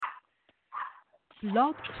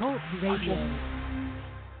Blog Talk Radio.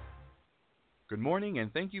 Good morning,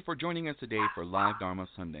 and thank you for joining us today for Live Dharma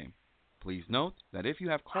Sunday. Please note that if you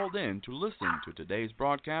have called in to listen to today's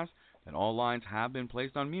broadcast, that all lines have been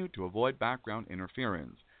placed on mute to avoid background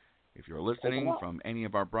interference. If you're listening from any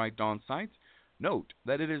of our Bright Dawn sites, note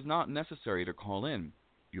that it is not necessary to call in.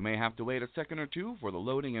 You may have to wait a second or two for the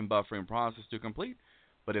loading and buffering process to complete,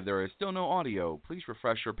 but if there is still no audio, please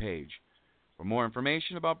refresh your page. For more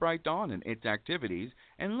information about Bright Dawn and its activities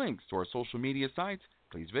and links to our social media sites,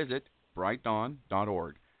 please visit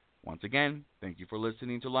brightdawn.org. Once again, thank you for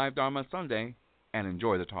listening to Live Dharma Sunday, and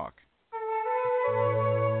enjoy the talk.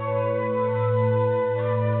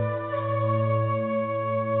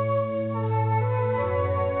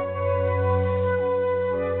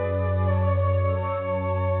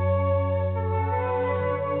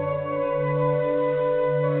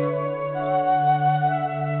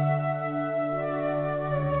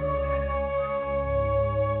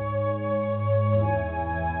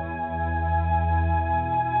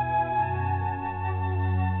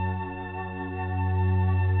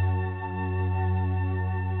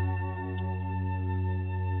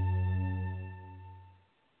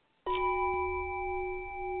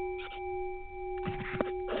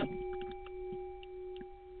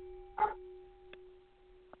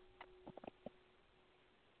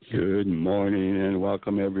 Good morning and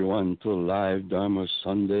welcome everyone to Live Dharma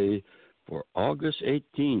Sunday for August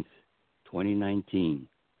 18th, 2019.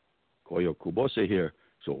 Koyo Kubose here.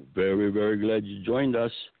 So very, very glad you joined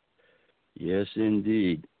us. Yes,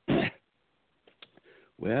 indeed.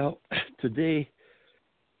 Well, today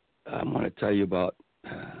I'm going to tell you about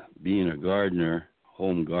being a gardener,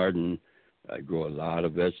 home garden. I grow a lot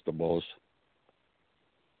of vegetables.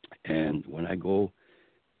 And when I go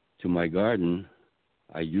to my garden,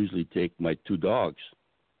 I usually take my two dogs.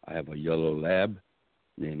 I have a yellow lab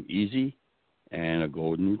named Easy and a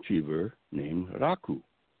golden retriever named Raku.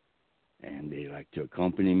 And they like to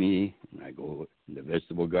accompany me, and I go in the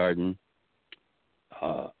vegetable garden.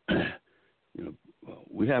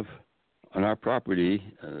 We have on our property,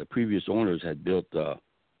 the previous owners had built a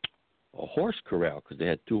horse corral because they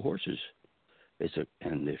had two horses.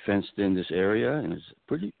 And they fenced in this area, and it's a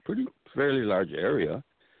pretty fairly large area.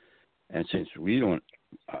 And since we don't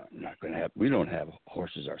have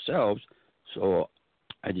horses ourselves, so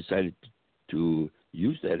I decided to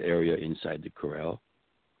use that area inside the corral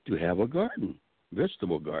to have a garden,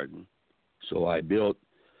 vegetable garden. So I built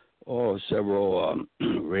several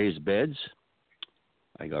raised beds.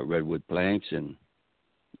 I got redwood planks and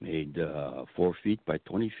made 4 feet by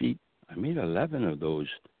 20 feet. I made 11 of those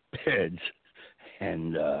beds,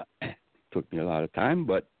 and it took me a lot of time,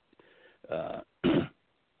 but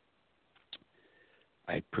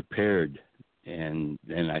I prepared, and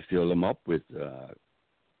then I fill them up with,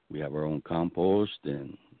 we have our own compost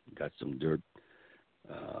and got some dirt,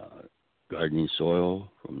 gardening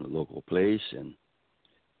soil from the local place, and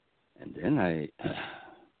then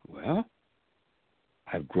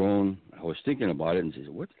I've grown. I was thinking about it and said,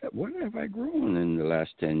 what have I grown in the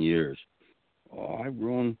last 10 years? Oh, I've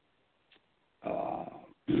grown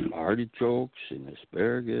artichokes and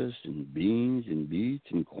asparagus and beans and beets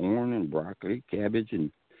and corn and broccoli, cabbage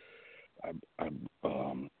and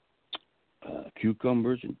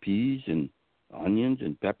cucumbers and peas and onions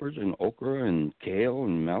and peppers and okra and kale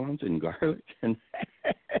and melons and garlic, and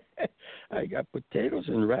I got potatoes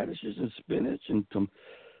and radishes and spinach and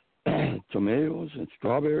tomatoes and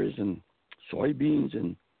strawberries and soybeans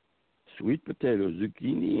and sweet potatoes,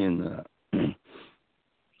 zucchini and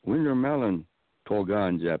winter melon, toga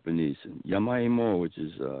in Japanese, and yamaimo, which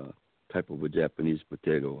is a type of a Japanese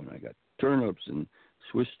potato, and I got turnips and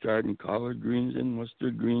Swiss chard and collard greens and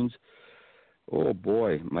mustard greens. Oh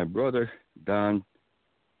boy, my brother Don,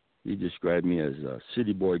 he described me as a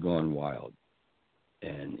city boy gone wild,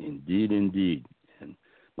 and indeed. And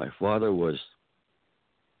my father was,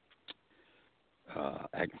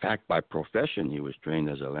 in fact, by profession, he was trained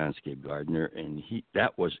as a landscape gardener, and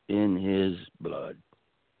that was in his blood.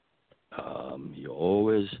 He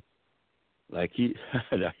always, like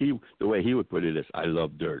the way he would put it is, I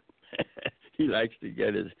love dirt. He likes to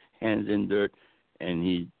get his hands in dirt, and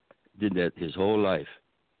he did that his whole life.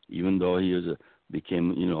 Even though he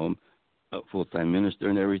became a full-time minister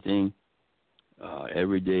and everything,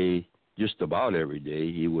 every day, just about every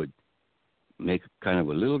day, he would make kind of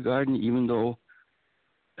a little garden, even though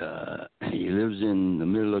he lives in the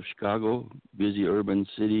middle of Chicago, busy urban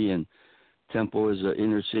city, and Temple is an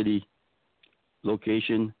inner city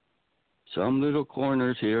location. Some little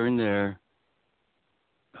corners here and there,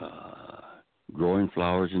 growing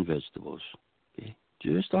flowers and vegetables. Okay,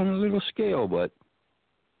 just on a little scale, but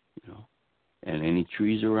and any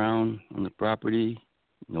trees around on the property,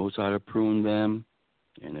 knows how to prune them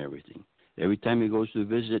and everything. Every time he goes to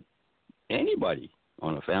visit anybody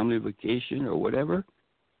on a family vacation or whatever,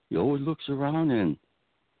 he always looks around and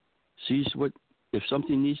sees what if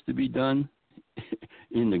something needs to be done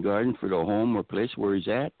in the garden for the home or place where he's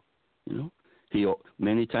at. You know, he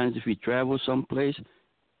many times if he travels someplace,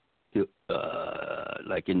 he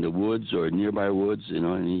like in the woods or nearby woods, you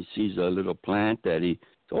know, and he sees a little plant that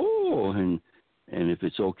and if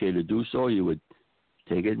it's okay to do so, you would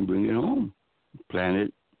take it and bring it home, plant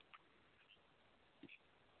it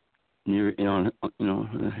near,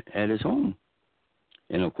 at his home.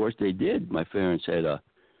 And of course they did. My parents had a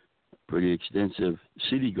pretty extensive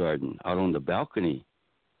city garden out on the balcony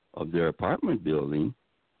of their apartment building,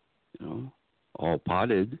 you know, all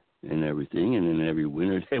potted and everything. And then every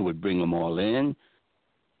winter they would bring them all in.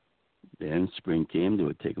 Then spring came, they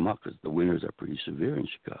would take them out because the winters are pretty severe in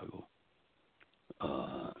Chicago.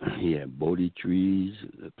 He had Bodhi trees,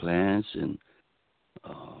 the plants, and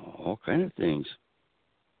all kind of things.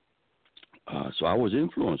 So I was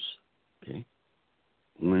influenced, okay,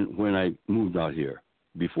 when I moved out here.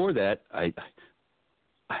 Before that, I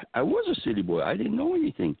was a city boy. I didn't know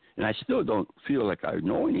anything, and I still don't feel like I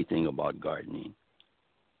know anything about gardening.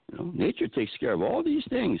 You know, nature takes care of all these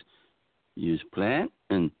things. You just plant,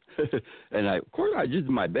 and and of course I did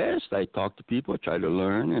my best. I talked to people, try to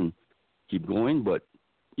learn, and keep going. But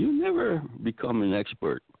you never become an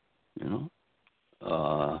expert. You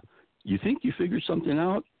know, you think you figured something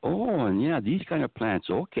out. Oh, and yeah, these kind of plants.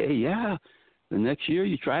 Okay, yeah. The next year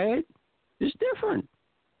you try it, it's different.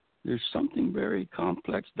 There's something very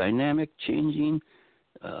complex, dynamic, changing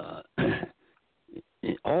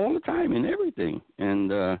all the time in everything.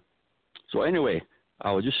 And so anyway,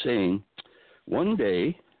 I was just saying, one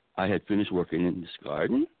day I had finished working in this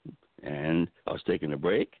garden, and I was taking a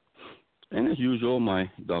break. And as usual, my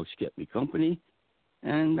dogs kept me company.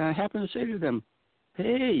 And I happened to say to them,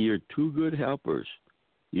 hey, you're two good helpers.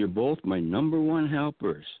 You're both my number one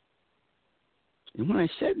helpers. And when I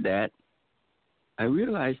said that, I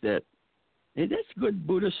realized that, hey, that's good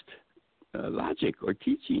Buddhist logic or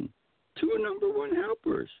teaching. Two number one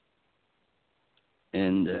helpers.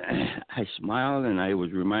 And I smiled, and I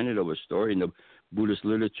was reminded of a story in the Buddhist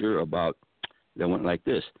literature about that went like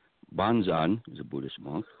this. Banzan, who's a Buddhist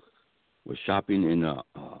monk, was shopping in a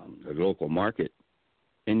local market,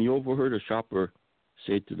 and he overheard a shopper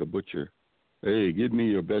say to the butcher, hey, give me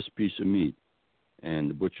your best piece of meat. And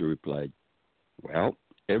the butcher replied, well,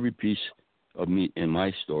 every piece of meat in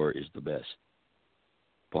my store is the best.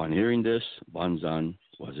 Upon hearing this, Banzan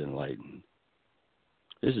was enlightened.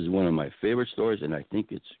 This is one of my favorite stories, and I think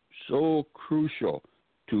it's so crucial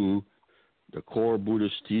to the core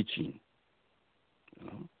Buddhist teaching. You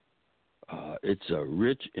know? It's a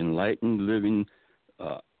rich, enlightened living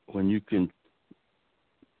when you can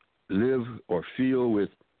live or feel with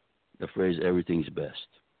the phrase, everything's best.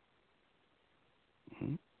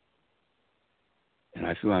 Mm-hmm. And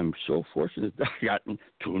I feel I'm so fortunate that I got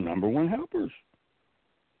two number one helpers.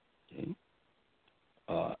 Okay.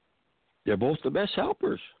 They're both the best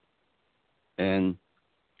helpers. And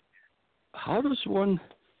how does one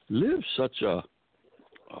live such a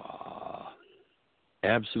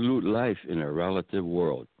absolute life in a relative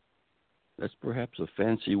world? That's perhaps a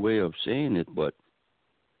fancy way of saying it, but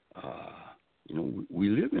we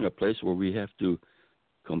live in a place where we have to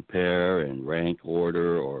compare and rank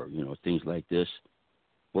order or things like this,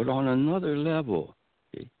 but on another level,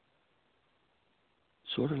 okay?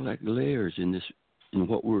 Sort of like layers in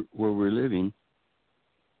where we're living.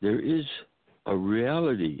 There is a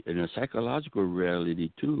reality and a psychological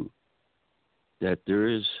reality too, that there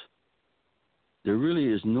really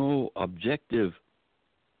is no objective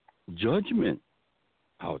judgment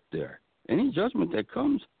out there. Any judgment that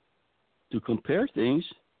comes to compare things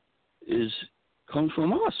comes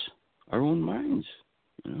from us, our own minds,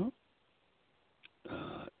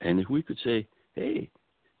 and if we could say, hey,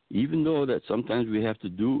 even though that sometimes we have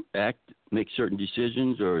to make certain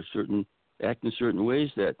decisions or act in certain ways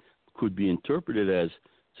that could be interpreted as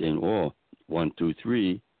saying, oh, 1, 2,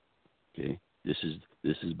 3, okay, this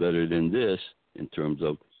is better than this in terms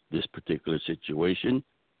of this particular situation,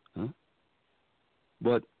 huh?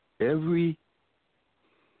 But every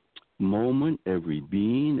moment, every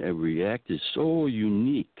being, every act is so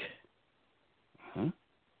unique, huh?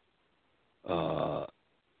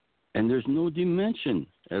 And there's no dimension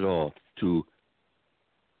at all to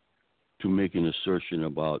make an assertion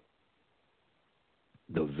about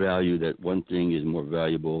the value that one thing is more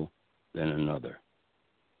valuable than another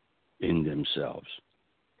in themselves.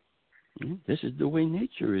 This is the way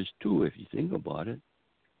nature is too, if you think about it.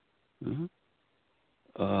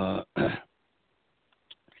 Uh,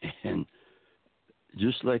 and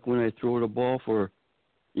just like when I throw the ball for,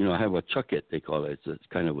 I have a chuck it, they call it. It's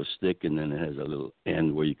kind of a stick, and then it has a little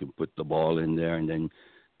end where you can put the ball in there, and then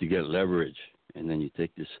to get leverage. And then you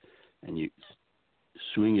take this and you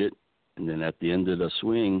swing it, and then at the end of the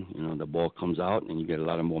swing, the ball comes out, and you get a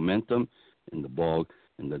lot of momentum, and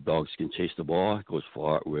the dogs can chase the ball. It goes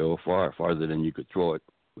real far, farther than you could throw it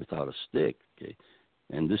without a stick. Okay,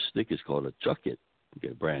 and this stick is called a chuck it. You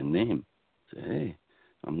get a brand name. Say, hey,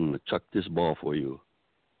 I'm going to chuck this ball for you.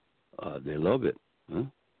 They love it, huh?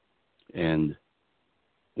 And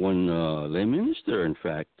one lay minister, in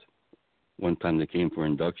fact, one time they came for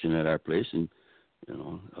induction at our place, and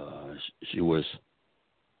she was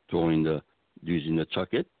using the chuck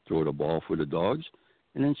it, throw the ball for the dogs,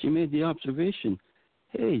 and then she made the observation,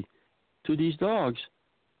 hey, to these dogs,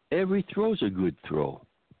 every throw's a good throw.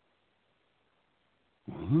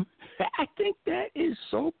 Mm-hmm. I think that is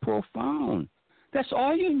so profound. That's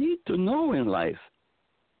all you need to know in life.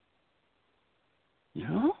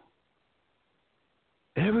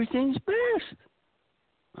 Everything's best.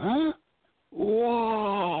 Huh?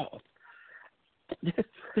 Whoa. That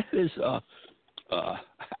is,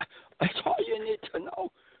 that's all you need to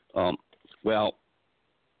know. Well,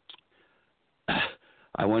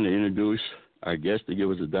 I want to introduce our guest to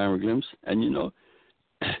give us a Dharma glimpse. And,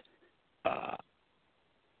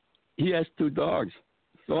 he has 2 dogs.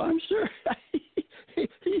 So I'm sure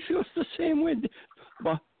he feels the same way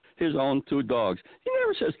about his own 2 dogs. He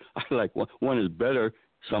never says, I like one is better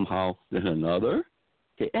somehow than another.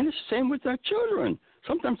 Okay, and it's the same with our children.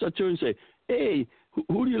 Sometimes our children say, hey,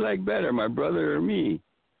 who do you like better, my brother or me?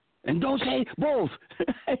 And don't say both.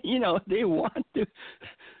 They want to.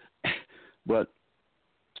 But,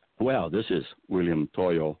 well, this is William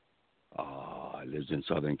Toyo. Lives in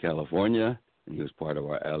Southern California, and he was part of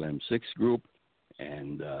our LM6 group.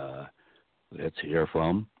 And let's hear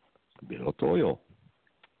from Bill Toyo.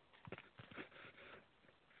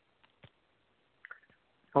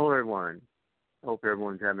 Hello, everyone. Hope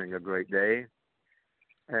everyone's having a great day.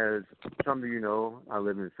 As some of you know, I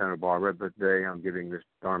live in Santa Barbara, but today I'm giving this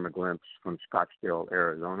Dharma glimpse from Scottsdale,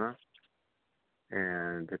 Arizona.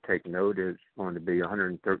 And to take note, it's going to be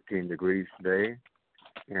 113 degrees today,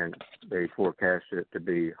 and they forecast it to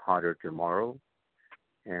be hotter tomorrow.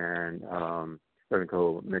 And Brother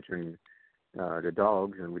Cole mentioned the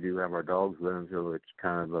dogs, and we do have our dogs with them, so it's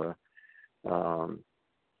kind of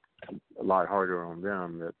a lot harder on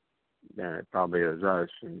them than it probably is us,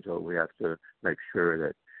 and so we have to make sure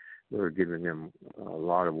that we're giving them a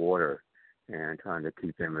lot of water and trying to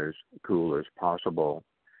keep them as cool as possible.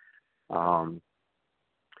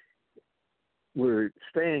 We're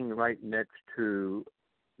staying right next to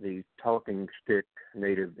the Talking Stick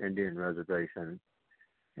Native Indian Reservation,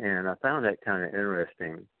 and I found that kind of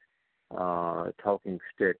interesting. Talking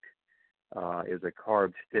stick is a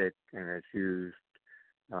carved stick, and it's used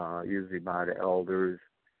usually by the elders,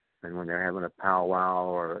 and when they're having a powwow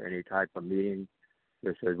or any type of meeting,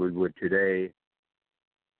 just as we would today,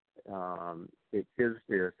 it gives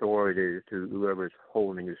the authority to whoever's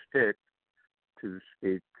holding a stick to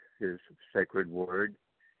speak his sacred word,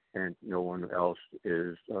 and no one else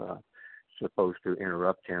is supposed to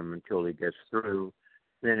interrupt him until he gets through.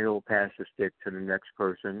 Then he'll pass the stick to the next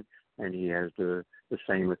person, and he has the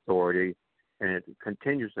same authority, and it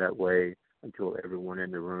continues that way until everyone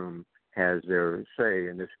in the room has their say.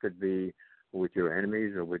 And this could be with your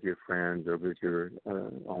enemies or with your friends or with your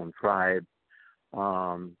own tribe.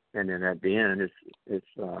 And then at the end, it's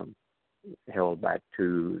held back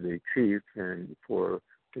to the chief and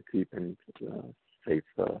to keep in safe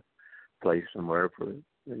place somewhere for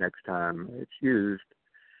the next time it's used.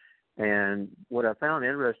 And what I found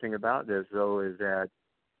interesting about this, though, is that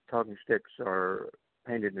talking sticks are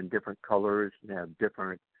painted in different colors and have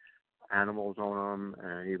different animals on them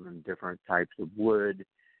and even different types of wood.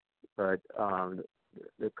 But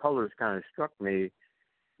the colors kind of struck me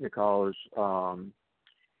because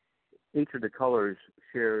each of the colors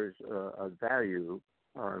shares a value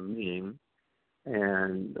or a meaning.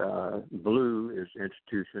 And blue is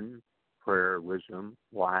institution, prayer, wisdom.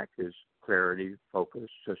 Black is clarity, focus,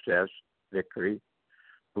 success, victory.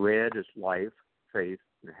 Red is life, faith,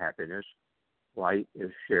 and happiness. White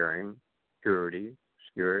is sharing, purity,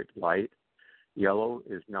 spirit, light. Yellow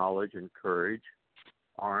is knowledge and courage.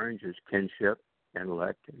 Orange is kinship,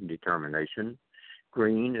 intellect, and determination.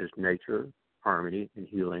 Green is nature, harmony, and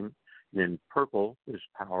healing. And then purple is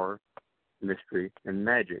power, mystery, and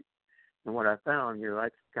magic. And what I found,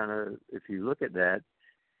 that's kind of, if you look at that,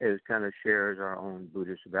 it kind of shares our own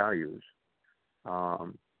Buddhist values.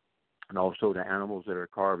 And also the animals that are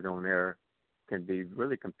carved on there can be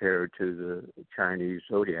really compared to the Chinese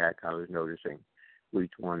zodiac I was noticing,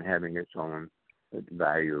 each one having its own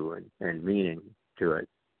value and meaning to it.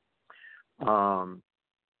 A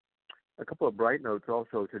couple of bright notes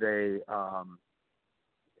also today.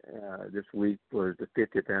 This week was the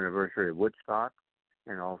 50th anniversary of Woodstock,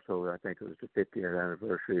 and also I think it was the 50th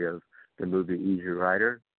anniversary of the movie Easy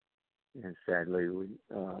Rider. And sadly,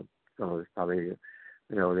 some of us probably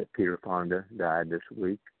know that Peter Fonda died this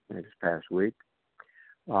past week.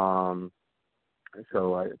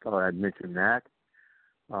 So I thought I'd mention that,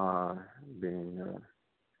 being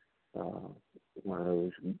one of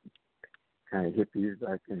those kind of hippies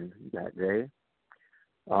back in that day.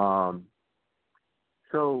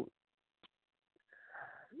 So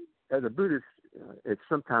as a Buddhist, it's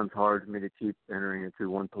sometimes hard for me to keep entering into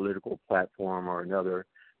one political platform or another,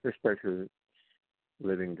 especially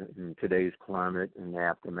living in today's climate in the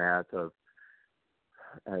aftermath of,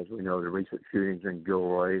 as we know, the recent shootings in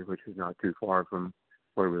Gilroy, which is not too far from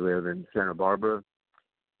where we live in Santa Barbara,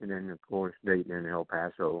 and then, of course, Dayton and El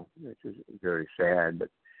Paso, which is very sad, but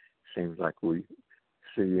seems like we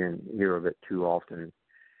see and hear of it too often.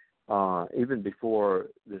 Even before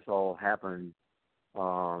this all happened,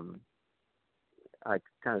 I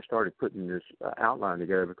kind of started putting this outline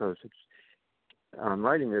together because I'm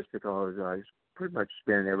writing this because I pretty much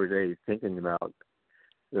spend every day thinking about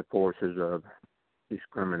the forces of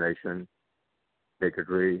discrimination,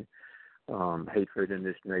 bigotry, hatred in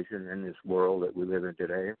this nation, in this world that we live in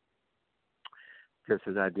today, just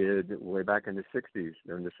as I did way back in the 60s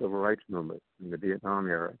during the Civil Rights Movement in the Vietnam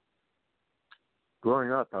era.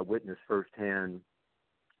 Growing up, I witnessed firsthand,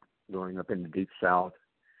 growing up in the Deep South.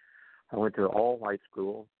 I went to an all-white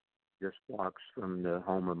school, just blocks from the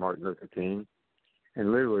home of Martin Luther King,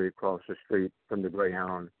 and literally across the street from the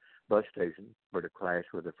Greyhound bus station where the clash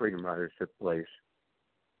with the Freedom Riders took place.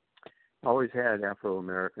 I always had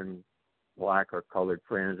Afro-American, black or colored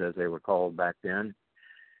friends, as they were called back then,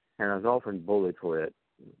 and I was often bullied for it,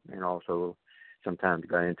 and also sometimes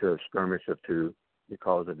got into a skirmish or two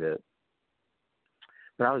because of it.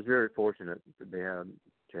 But I was very fortunate to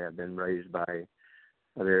have been raised by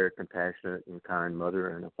a very compassionate and kind mother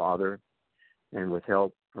and a father, and with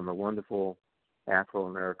help from a wonderful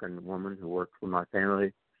Afro-American woman who worked for my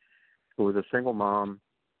family, who was a single mom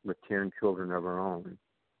with 10 children of her own.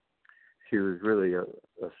 She was really a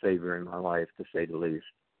savior in my life, to say the least.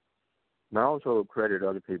 And I also credit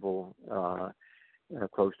other people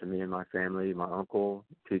close to me and my family, my uncle,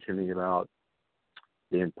 teaching me about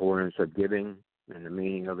the importance of giving and the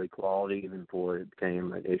meaning of equality even before it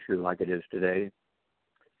became an issue like it is today.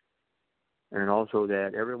 And also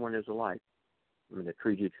that everyone is alike. I mean, to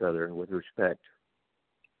treat each other with respect.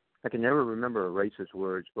 I can never remember a racist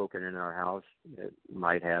word spoken in our house. It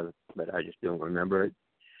might have, but I just don't remember it.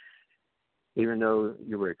 Even though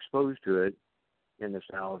you were exposed to it in the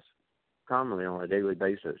South commonly on a daily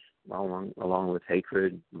basis, along with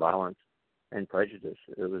hatred, violence, and prejudice.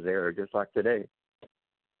 It was there just like today.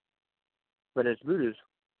 But as Buddhists,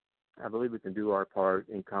 I believe we can do our part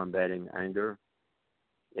in combating anger,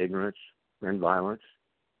 ignorance, and violence.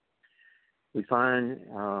 We find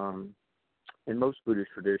in most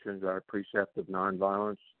Buddhist traditions our precept of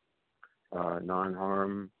nonviolence,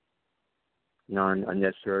 non-harm,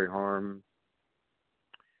 non-unnecessary harm,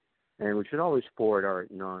 and we should always support our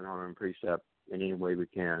non-harm precept in any way we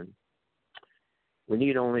can. We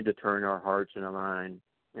need only to turn our hearts and our mind,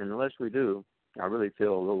 and unless we do, I really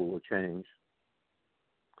feel a little will change.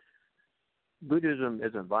 Buddhism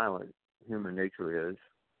isn't violent. Human nature is.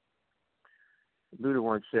 Buddha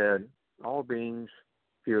once said, all beings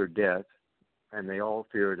fear death, and they all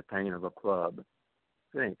fear the pain of a club.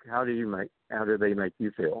 Think, how do they make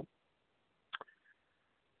you feel?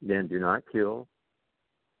 Then do not kill,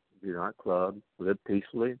 do not club, live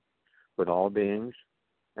peacefully with all beings,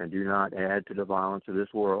 and do not add to the violence of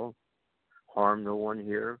this world. Harm no one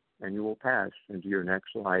here, and you will pass into your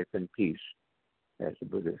next life in peace, as the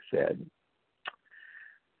Buddha said.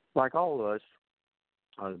 Like all of us,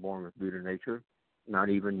 I was born with Buddha nature, not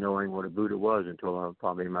even knowing what a Buddha was until I was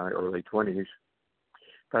probably in my early 20s.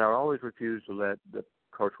 But I always refused to let the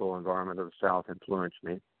cultural environment of the South influence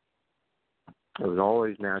me. It was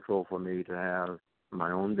always natural for me to have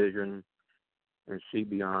my own vision and see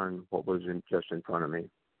beyond what was just in front of me.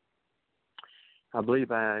 I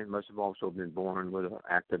believe I must have also been born with an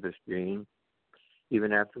activist gene.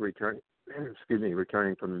 Even after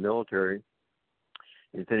returning from the military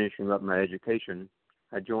and finishing up my education,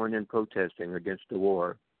 I joined in protesting against the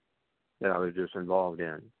war that I was just involved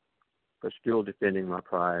in, but still defending my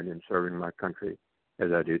pride and serving my country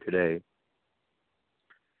as I do today.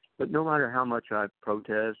 But no matter how much I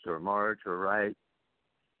protest or march or write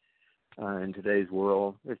in today's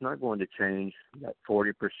world, it's not going to change that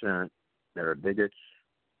 40% that are bigots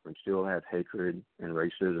and still have hatred and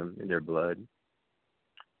racism in their blood.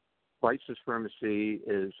 White supremacy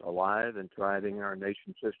is alive and thriving in our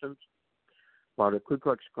nation's systems. While the Ku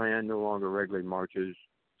Klux Klan no longer regularly marches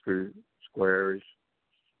through squares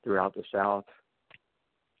throughout the South,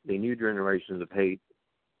 the new generations of hate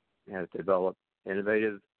have developed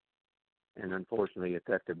innovative and unfortunately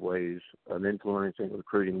effective ways of influencing and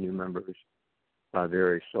recruiting new members by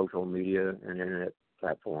various social media and internet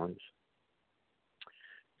platforms.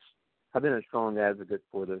 I've been a strong advocate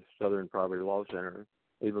for the Southern Poverty Law Center,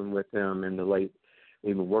 even working with them in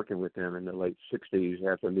the late 60s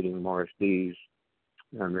after meeting Morris Dees,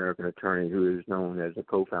 an American attorney who is known as a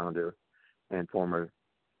co-founder and former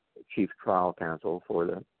chief trial counsel for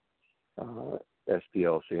the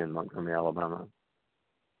SPLC in Montgomery, Alabama.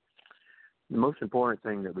 The most important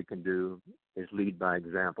thing that we can do is lead by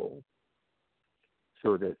example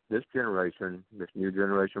so that this generation, this new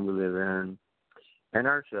generation we live in, and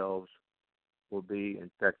ourselves will be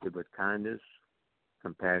infected with kindness,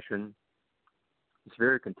 compassion. It's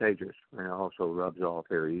very contagious and it also rubs off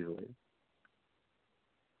very easily.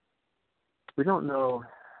 We don't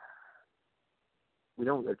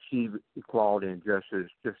achieve equality and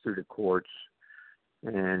justice just through the courts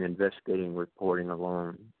and investigating reporting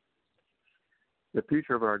alone. The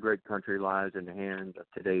future of our great country lies in the hands of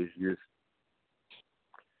today's youth.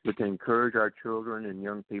 We can encourage our children and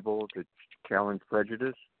young people to challenge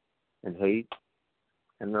prejudice and hate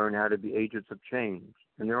and learn how to be agents of change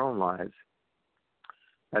in their own lives.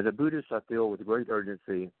 As a Buddhist, I feel with great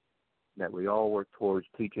urgency that we all work towards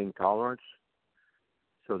teaching tolerance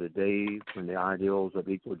so the day when the ideals of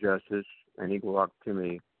equal justice and equal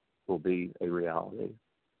opportunity will be a reality.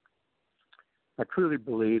 I truly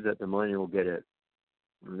believe that the millennials will get it,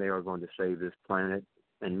 and they are going to save this planet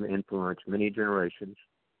and influence many generations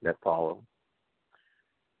that follow.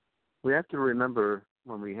 We have to remember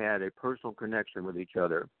when we had a personal connection with each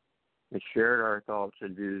other and shared our thoughts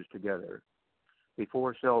and views together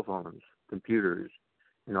before cell phones, computers,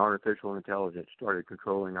 and artificial intelligence started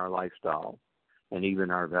controlling our lifestyle and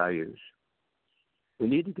even our values. We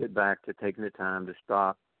need to get back to taking the time to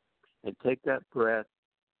stop and take that breath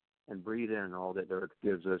and breathe in all that Earth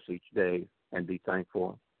gives us each day and be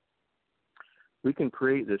thankful. We can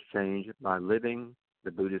create this change by living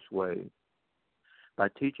the Buddhist way, by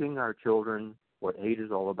teaching our children what hate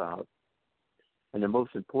is all about. And the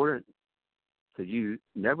most important to you,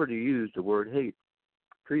 never to use the word hate.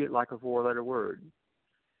 Treat it like a four-letter word.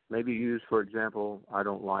 Maybe use, for example, I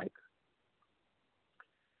don't like.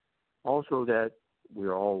 Also that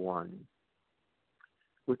we're all one.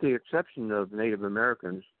 With the exception of Native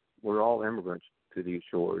Americans, we're all immigrants to these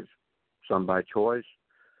shores, some by choice,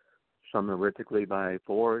 some horrifically by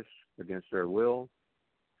force against their will.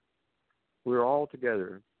 We're all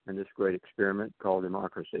together in this great experiment called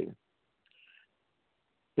democracy.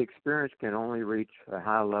 The experience can only reach a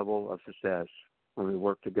high level of success when we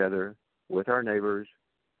work together with our neighbors,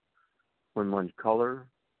 when one's color,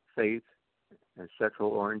 faith, and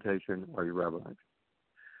sexual orientation are irrelevant.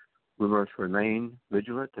 We must remain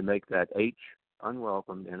vigilant to make that H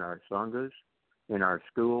unwelcome in our sanghas, in our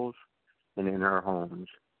schools, and in our homes.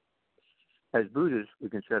 As Buddhists, we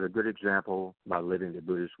can set a good example by living the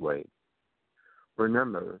Buddhist way.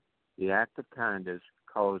 Remember, the act of kindness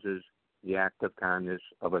causes the act of kindness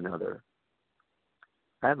of another.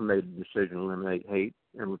 I haven't made the decision to eliminate hate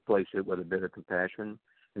and replace it with a bit of compassion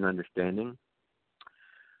and understanding.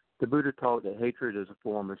 The Buddha taught that hatred is a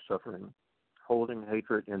form of suffering. Holding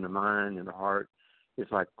hatred in the mind and the heart is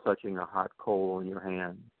like clutching a hot coal in your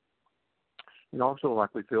hand. And also,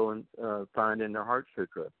 like we find in the Heart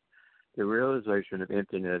Sutra, the realization of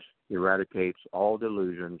emptiness eradicates all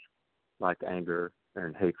delusions like anger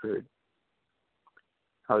and hatred.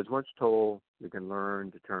 I was once told we can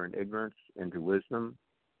learn to turn ignorance into wisdom,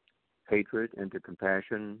 hatred into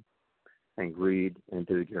compassion, and greed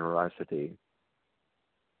into generosity.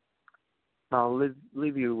 I'll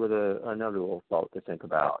leave you with another little thought to think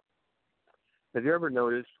about. Have you ever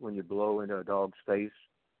noticed when you blow into a dog's face,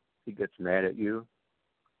 he gets mad at you,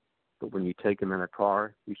 but when you take him in a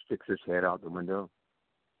car, he sticks his head out the window?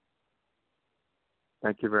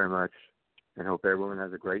 Thank you very much, and hope everyone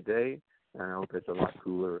has a great day, and I hope it's a lot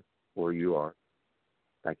cooler where you are.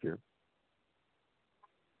 Thank you.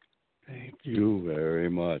 Thank you very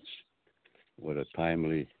much. What a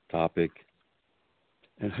timely topic.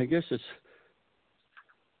 And I guess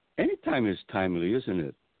any time is timely, isn't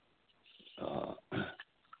it?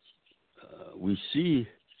 We see,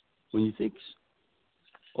 when you think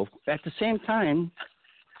At the same time,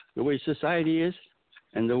 the way society is,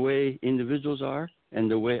 and the way individuals are, and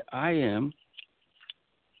the way I am,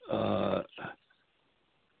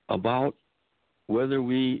 about whether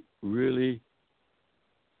we really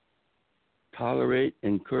tolerate,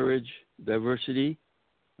 encourage diversity.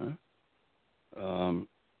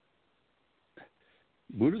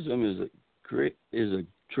 Buddhism is a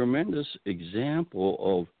tremendous example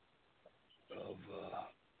of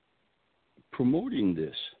promoting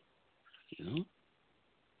this.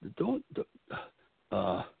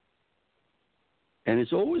 And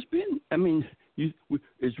it's always been. I mean,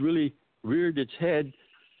 it's really reared its head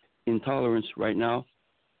in tolerance right now,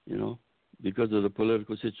 because of the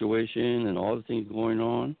political situation and all the things going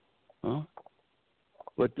on.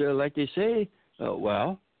 But like they say,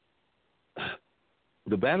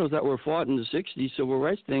 the battles that were fought in the 60s, civil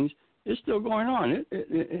rights things, is still going on.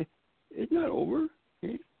 It's not over.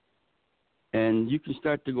 Okay? And you can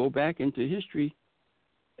start to go back into history,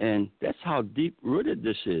 and that's how deep-rooted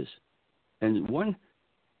this is. And one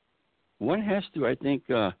has to, I think,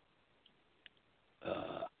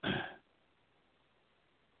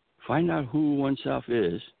 find out who oneself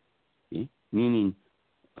is, okay? Meaning,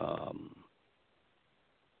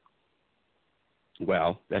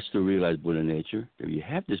 that's to realize Buddha nature. There you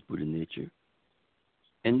have this Buddha nature.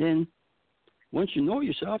 And then, once you know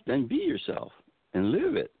yourself, then be yourself and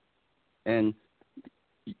live it. And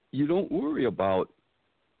you don't worry about,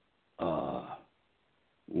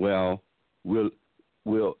 will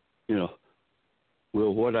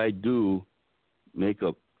what I do make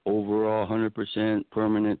a overall 100%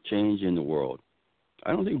 permanent change in the world?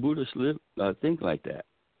 I don't think Buddhists think like that.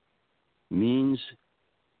 Means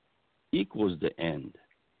equals the end.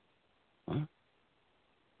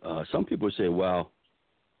 Some people say,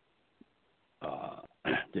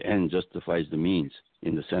 the end justifies the means,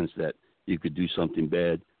 in the sense that you could do something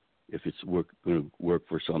bad if it's going to work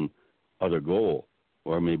for some other goal,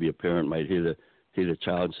 or maybe a parent might hit a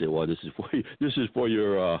child and say, "Well, this is for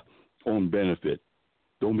your own benefit.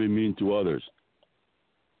 Don't be mean to others."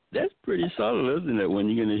 That's pretty subtle, isn't it? When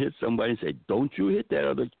you're going to hit somebody and say, "Don't you hit that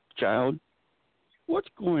other child." What's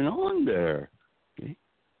going on there? Okay.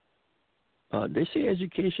 They say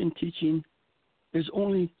education, teaching, there's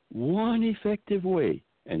only one effective way,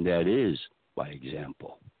 and that is by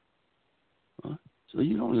example. So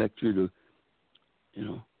you don't lecture to,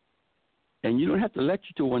 and you don't have to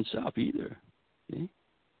lecture to oneself either. Okay?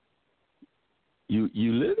 You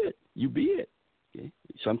live it, you be it. Okay?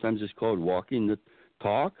 Sometimes it's called walking the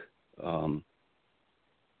talk, but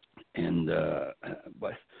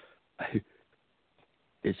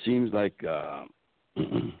it seems like I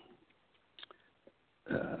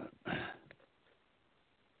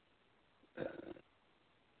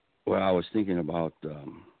was thinking about.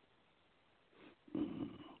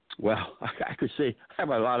 I could say I have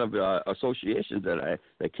a lot of associations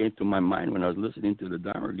that came to my mind when I was listening to the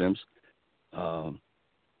Dharma glimpse.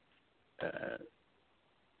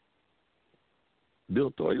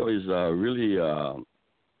 Bill Toyo is really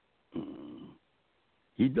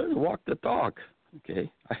he does walk the talk.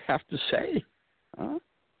 Okay, I have to say,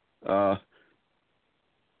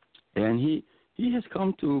 and he has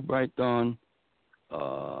come to Bright Dawn.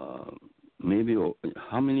 Maybe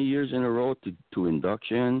how many years in a row to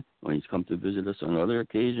induction, when he's come to visit us on other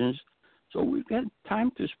occasions. So we've got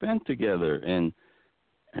time to spend together, and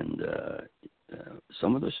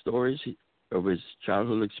some of the stories of his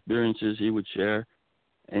childhood experiences he would share.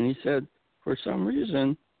 And he said, for some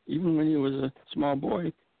reason, even when he was a small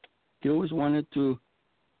boy, he always wanted to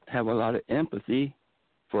have a lot of empathy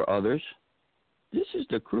for others. This is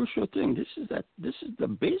the crucial thing. This is the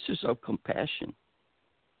basis of compassion.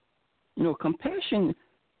 Compassion,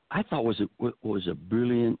 I thought was a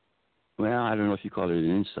brilliant. Well, I don't know if you call it an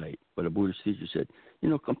insight, but a Buddhist teacher said,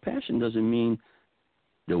 compassion doesn't mean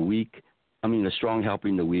the strong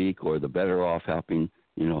helping the weak, or the better off helping.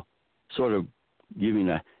 Sort of giving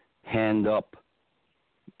a hand up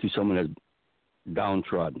to someone that's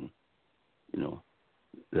downtrodden.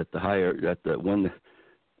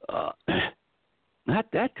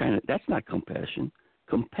 Not that kind of. That's not compassion.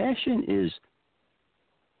 Compassion is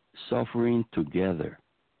suffering together.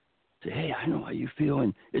 Say, hey, I know how you feel,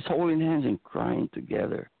 and it's holding hands and crying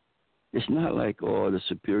together. It's not like, the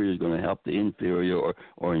superior is going to help the inferior,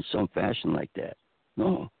 or in some fashion like that.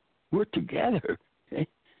 No, we're together. Okay?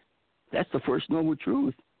 That's the first noble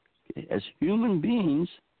truth. Okay? As human beings,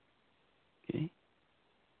 okay,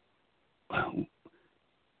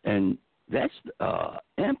 and that's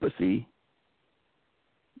empathy,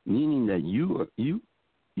 meaning that you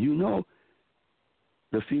know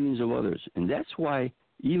the feelings of others. And that's why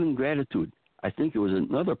even gratitude, I think it was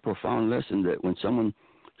another profound lesson that when someone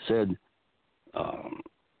said,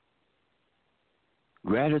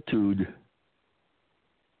 gratitude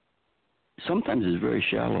sometimes is very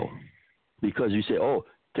shallow, because you say, "Oh,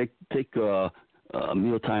 take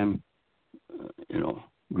mealtime,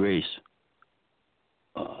 grace.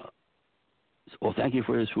 Oh, thank you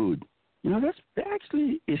for this food." That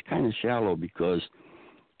actually is kind of shallow, because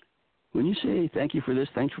when you say thank you for this,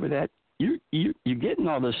 thank you for that, you're getting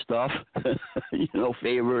all this stuff,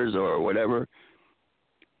 favors or whatever,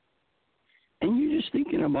 and you're just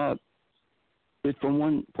thinking about it from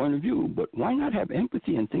one point of view. But why not have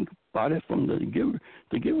empathy and think about it from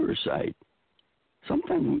the giver's side?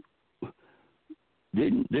 Sometimes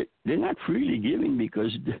they're not freely giving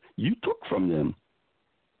because you took from them.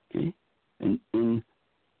 Okay, and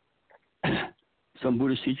some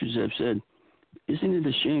Buddhist teachers have said, "Isn't it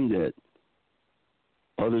a shame that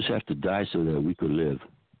others have to die so that we could live?"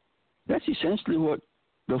 That's essentially what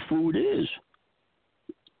the food is.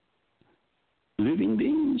 Living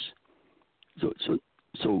beings.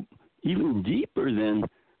 So even deeper than,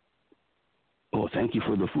 "Oh, thank you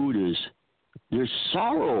for the food," is there's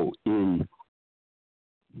sorrow in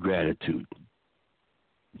gratitude.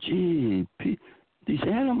 Gee, these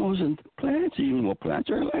animals and plants, even what plants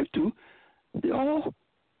are alive too, they all,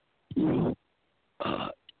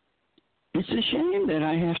 it's a shame that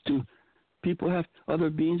other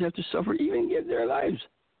beings have to suffer, even give their lives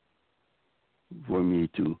for me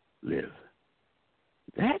to live.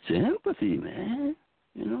 That's empathy, man.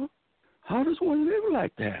 How does one live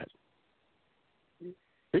like that?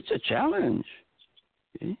 It's a challenge.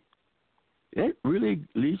 Okay? It really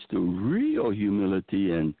leads to real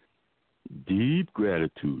humility and deep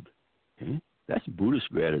gratitude. Okay? That's Buddhist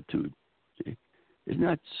gratitude. Okay? It's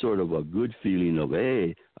not sort of a good feeling of,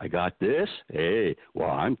 "Hey, I got this. Hey,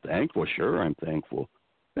 well, I'm thankful. Sure, I'm thankful."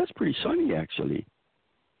 That's pretty sunny, actually.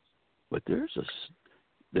 But there's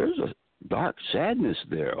a dark sadness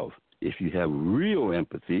there of, if you have real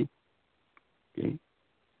empathy, okay,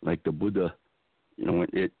 like the Buddha,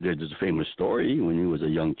 there's a famous story when he was a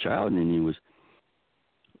young child and he was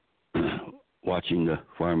watching the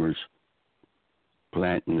farmers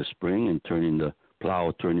plant in the spring and turning the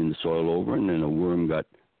soil over, and then a worm got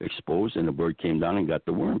exposed and a bird came down and got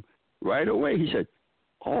the worm. Right away he said,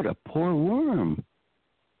 "Oh, the poor worm,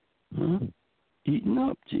 eaten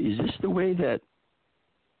up. Gee, is this the way that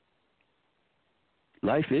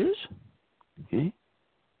life is?" Okay.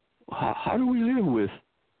 How do we live with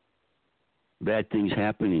bad things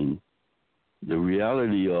happening? The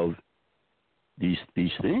reality of these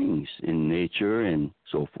things in nature and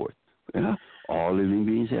so forth. Yeah? All living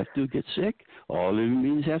beings have to get sick. All living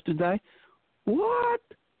beings have to die. What?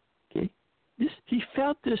 Okay. He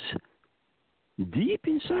felt this deep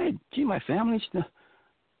inside. Gee, my family's not,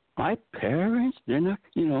 my parents, they're not,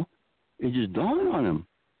 it just dawned on him.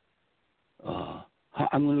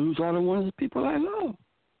 I'm going to lose all the ones of the people I love.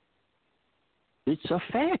 It's a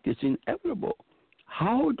fact. It's inevitable.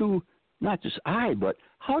 How do, not just but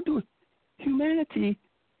how do humanity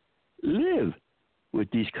live with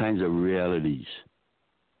these kinds of realities?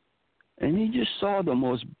 And he just saw the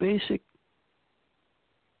most basic,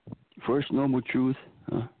 first noble truth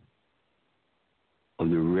of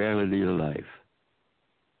the reality of life.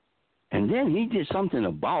 And then he did something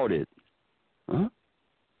about it.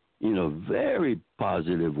 In a very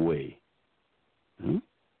positive way. And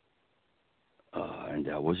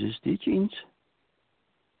that was his teachings.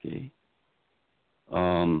 Okay.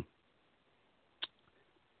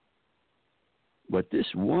 But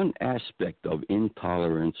this one aspect of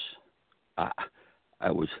intolerance,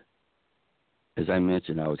 I was, as I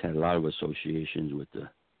mentioned, had a lot of associations with the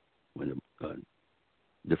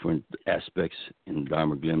different aspects in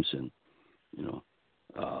Dharma glimpse, and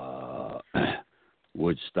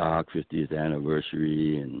Woodstock 50th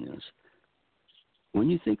anniversary, and when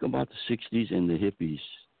you think about the 60s and the hippies,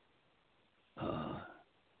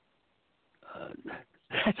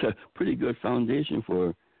 that's a pretty good foundation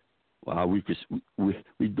for,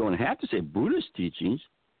 we don't have to say Buddhist teachings,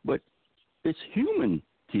 but it's human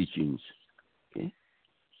teachings, okay?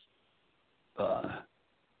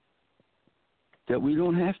 That we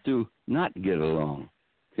don't have to not get along.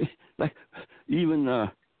 Like even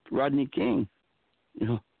Rodney King,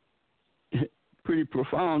 pretty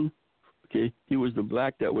profound. Okay, he was the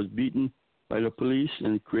black that was beaten by the police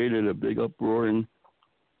and created a big uproar in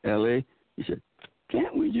L.A. He said,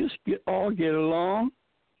 "Can't we just all get along?"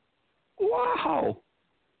 Wow,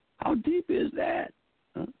 how deep is that?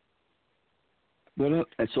 But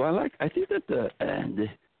so I think that the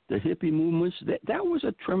hippie movements, that was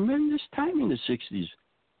a tremendous time in the '60s,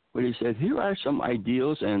 where they said, here are some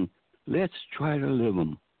ideals, and let's try to live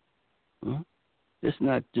them. Huh? Let's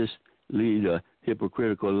not just lead a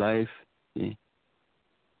hypocritical life, okay,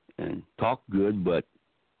 and talk good, but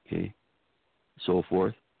okay, so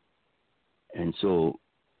forth. And so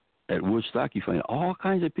at Woodstock, you find all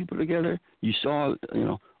kinds of people together. You saw,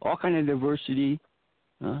 all kind of diversity.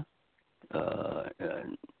 Huh?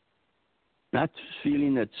 Not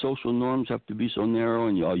feeling that social norms have to be so narrow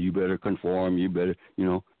and you better conform, you better,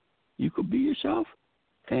 you could be yourself,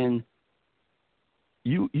 and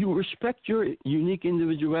you respect your unique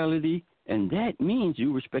individuality, and that means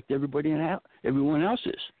you respect everyone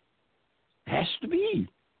else's. Has to be.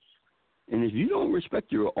 And if you don't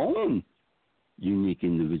respect your own unique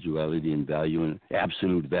individuality and value and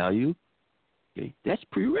absolute value, okay, that's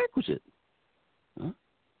prerequisite. Huh?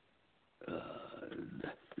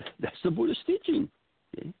 That's the Buddhist teaching.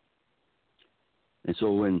 Okay? And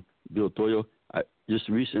so when Bill Toyo, just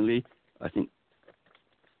recently, I think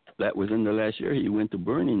that within the last year, he went to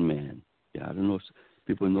Burning Man. Yeah, I don't know if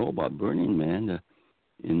people know about Burning Man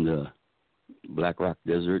in the Black Rock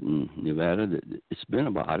Desert in Nevada. It's been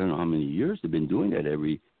about, I don't know how many years they've been doing that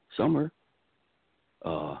every summer.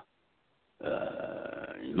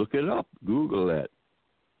 Look it up, Google that.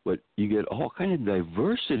 But you get all kind of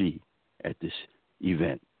diversity at this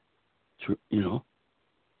event.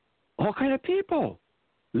 All kind of people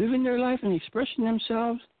living their life and expressing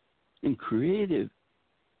themselves in creative,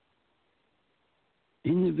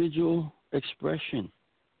 individual expression.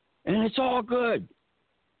 And it's all good.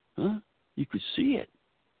 Huh? You could see it.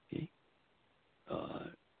 Okay?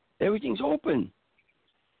 Everything's open.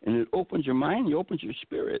 And it opens your mind, it opens your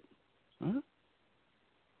spirit. Huh?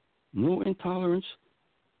 No intolerance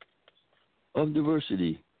of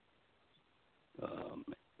diversity.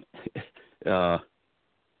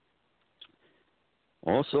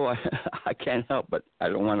 Also, I can't help, but I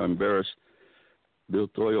don't want to embarrass Bill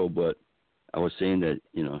Toyo, but I was saying that,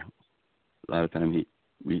 a lot of times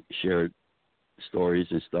we shared stories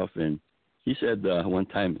and stuff, and he said one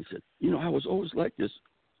time, he said, I was always like this,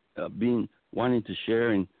 wanting to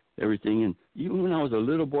share and everything, and even when I was a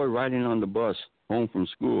little boy riding on the bus home from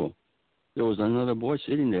school, there was another boy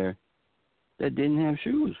sitting there that didn't have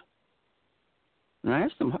shoes. And I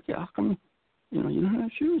asked him, how come, you don't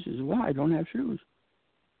have shoes? He said, why? I don't have shoes.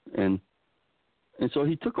 And so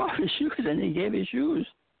he took off his shoes and he gave his shoes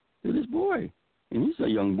to this boy. And he's a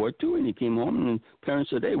young boy too. And he came home and the parents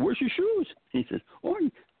said, hey, where's your shoes? He said,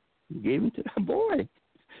 he gave them to that boy.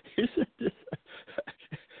 He said,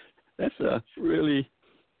 that's a really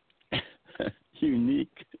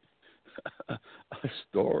unique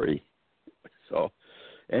story. So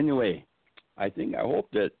anyway, I hope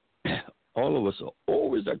that all of us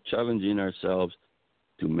always are challenging ourselves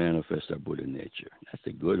to manifest our Buddha nature. That's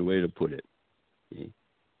a good way to put it. Okay?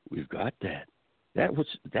 We've got that.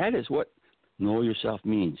 That is what know yourself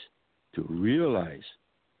means, to realize.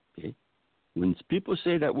 Okay? When people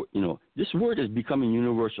say that, this word is becoming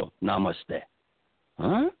universal, namaste.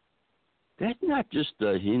 Huh? That's not just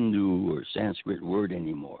a Hindu or Sanskrit word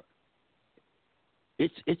anymore.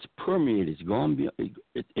 It's permeated. It's gone beyond.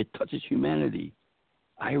 It touches humanity.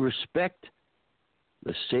 I respect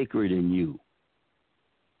the sacred in you.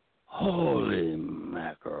 Holy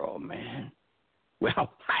mackerel, man.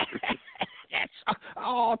 Well,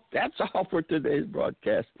 that's all for today's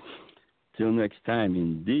broadcast. Till next time,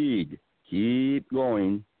 indeed, keep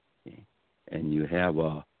going, and you have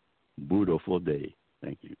a Buddhaful day.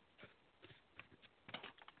 Thank you.